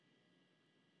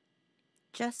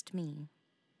just me.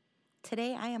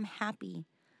 Today I am happy,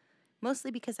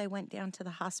 mostly because I went down to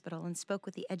the hospital and spoke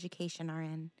with the education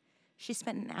RN. She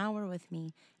spent an hour with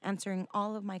me, answering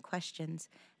all of my questions,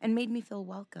 and made me feel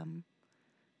welcome.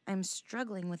 I'm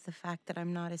struggling with the fact that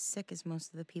I'm not as sick as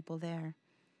most of the people there.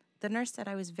 The nurse said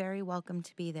I was very welcome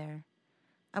to be there.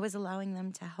 I was allowing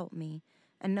them to help me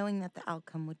and knowing that the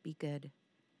outcome would be good.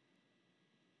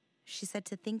 She said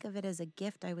to think of it as a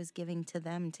gift I was giving to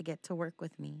them to get to work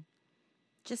with me.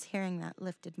 Just hearing that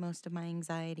lifted most of my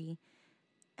anxiety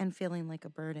and feeling like a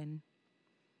burden.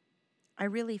 I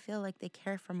really feel like they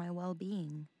care for my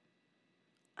well-being.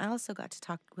 I also got to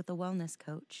talk with a wellness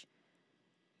coach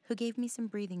who gave me some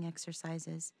breathing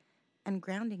exercises and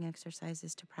grounding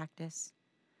exercises to practice.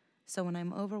 So when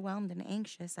I'm overwhelmed and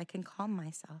anxious, I can calm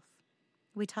myself.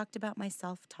 We talked about my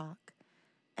self-talk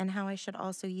and how I should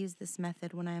also use this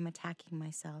method when I am attacking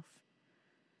myself.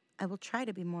 I will try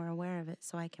to be more aware of it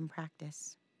so I can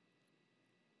practice.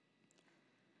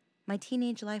 My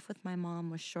teenage life with my mom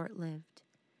was short-lived.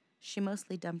 She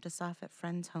mostly dumped us off at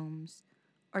friends' homes,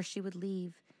 or she would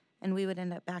leave and we would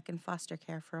end up back in foster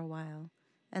care for a while,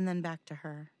 and then back to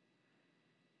her.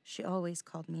 She always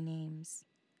called me names,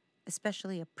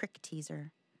 especially a prick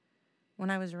teaser,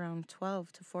 when I was around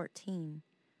 12 to 14,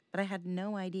 but I had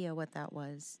no idea what that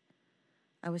was.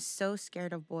 I was so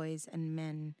scared of boys and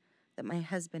men that my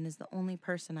husband is the only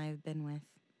person I have been with,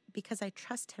 because I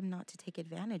trust him not to take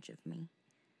advantage of me.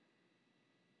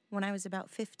 When I was about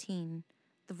 15,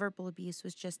 the verbal abuse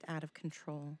was just out of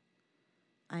control.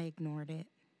 I ignored it.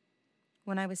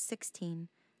 When I was 16,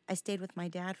 I stayed with my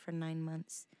dad for 9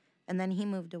 months, and then he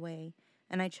moved away,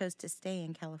 and I chose to stay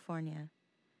in California.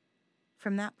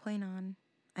 From that point on,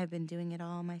 I've been doing it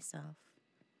all myself.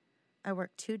 I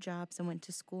worked 2 jobs and went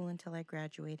to school until I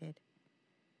graduated.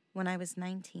 When I was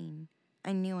 19,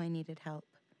 I knew I needed help,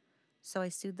 so I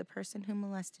sued the person who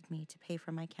molested me to pay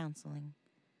for my counseling.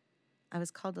 I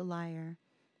was called a liar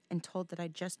and told that I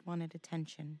just wanted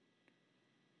attention.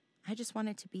 I just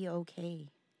wanted to be okay.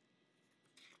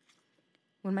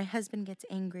 When my husband gets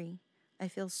angry, I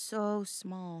feel so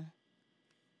small.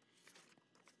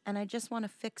 And I just want to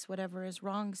fix whatever is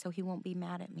wrong so he won't be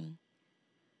mad at me.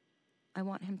 I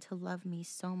want him to love me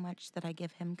so much that I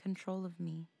give him control of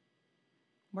me.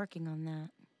 Working on that.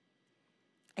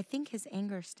 I think his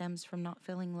anger stems from not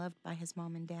feeling loved by his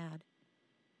mom and dad.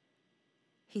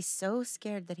 He's so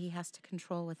scared that he has to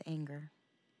control with anger.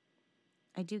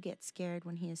 I do get scared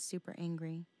when he is super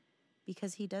angry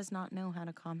because he does not know how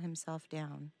to calm himself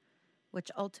down,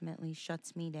 which ultimately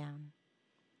shuts me down.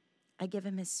 I give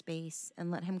him his space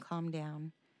and let him calm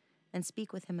down and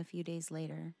speak with him a few days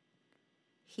later.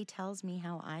 He tells me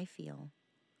how I feel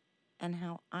and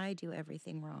how I do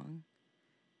everything wrong.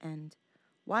 And,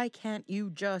 why can't you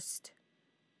just?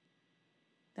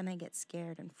 Then I get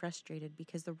scared and frustrated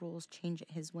because the rules change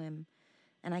at his whim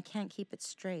and I can't keep it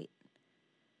straight.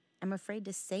 I'm afraid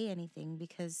to say anything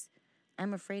because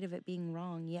I'm afraid of it being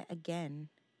wrong yet again.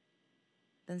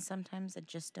 Then sometimes I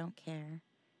just don't care,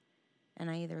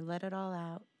 and I either let it all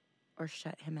out or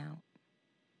shut him out.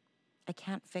 I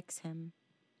can't fix him,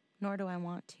 nor do I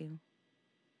want to,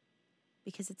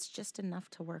 because it's just enough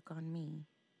to work on me.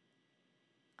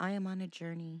 I am on a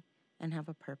journey and have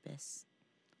a purpose.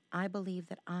 I believe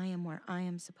that I am where I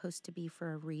am supposed to be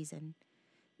for a reason,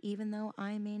 even though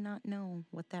I may not know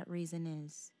what that reason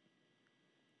is.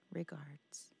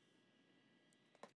 Regards.